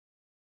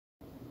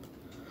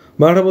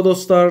Merhaba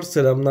dostlar,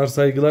 selamlar,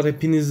 saygılar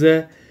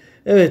hepinize.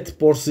 Evet,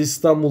 Borsa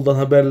İstanbul'dan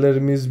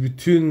haberlerimiz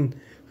bütün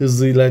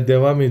hızıyla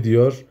devam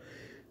ediyor.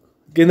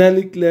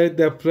 Genellikle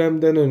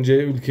depremden önce,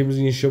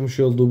 ülkemizin yaşamış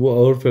olduğu bu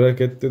ağır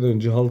felaketten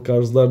önce halka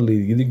arzlarla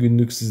ilgili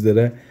günlük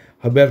sizlere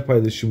haber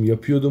paylaşımı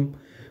yapıyordum.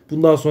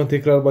 Bundan sonra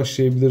tekrar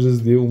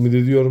başlayabiliriz diye umut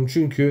ediyorum.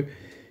 Çünkü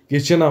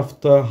geçen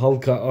hafta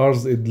halka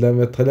arz edilen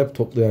ve talep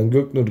toplayan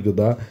Göknur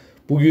Gıda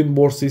bugün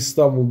Borsa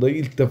İstanbul'da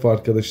ilk defa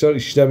arkadaşlar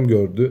işlem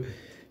gördü.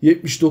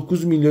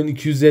 79 milyon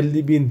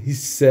 250 bin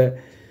hisse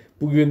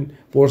bugün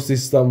Borsa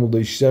İstanbul'da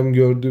işlem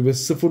gördü ve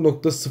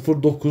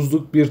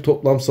 0.09'luk bir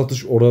toplam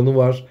satış oranı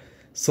var.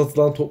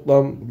 Satılan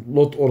toplam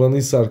lot oranı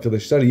ise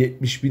arkadaşlar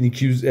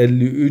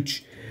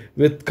 70.253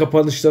 ve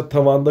kapanışta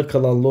tavanda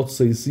kalan lot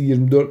sayısı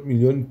 24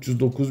 milyon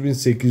 309 bin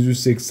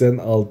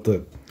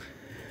 886.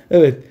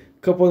 Evet,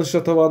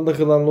 kapanışta tavanda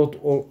kalan lot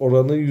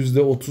oranı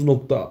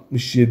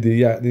 %30.67,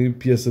 yani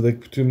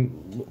piyasadaki bütün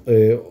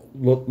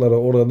lotlara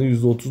oranı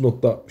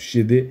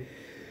 %30.67.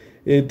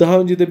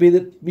 Daha önce de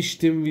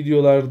belirtmiştim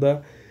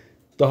videolarda,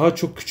 daha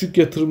çok küçük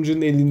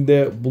yatırımcının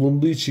elinde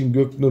bulunduğu için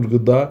Göknur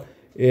Gıda,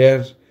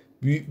 eğer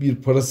büyük bir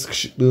para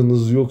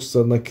sıkışıklığınız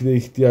yoksa, nakite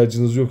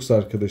ihtiyacınız yoksa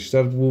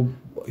arkadaşlar, bu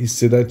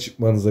hisseden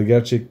çıkmanıza,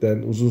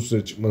 gerçekten uzun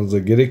süre çıkmanıza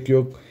gerek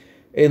yok.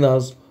 En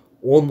az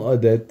 10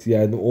 adet,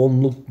 yani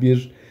 10'luk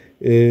bir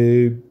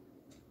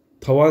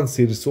tavan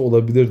serisi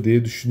olabilir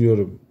diye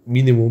düşünüyorum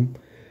minimum.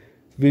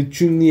 Ve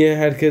çünkü niye,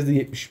 herkeste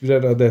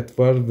 71'er adet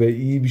var ve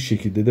iyi bir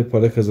şekilde de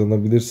para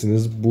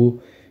kazanabilirsiniz bu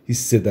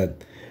hisseden.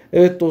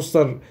 Evet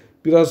dostlar,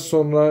 biraz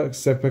sonra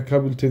SPK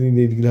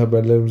bülteniyle ilgili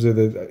haberlerimize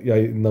de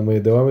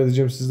yayınlamaya devam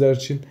edeceğim sizler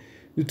için.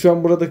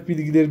 Lütfen buradaki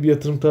bilgileri bir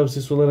yatırım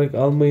tavsiyesi olarak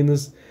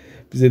almayınız.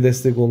 Bize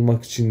destek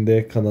olmak için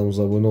de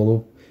kanalımıza abone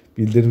olup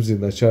bildirim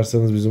zilini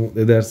açarsanız bizi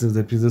mutlu edersiniz.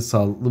 Hepinize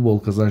sağlıklı, bol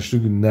kazançlı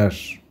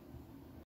günler.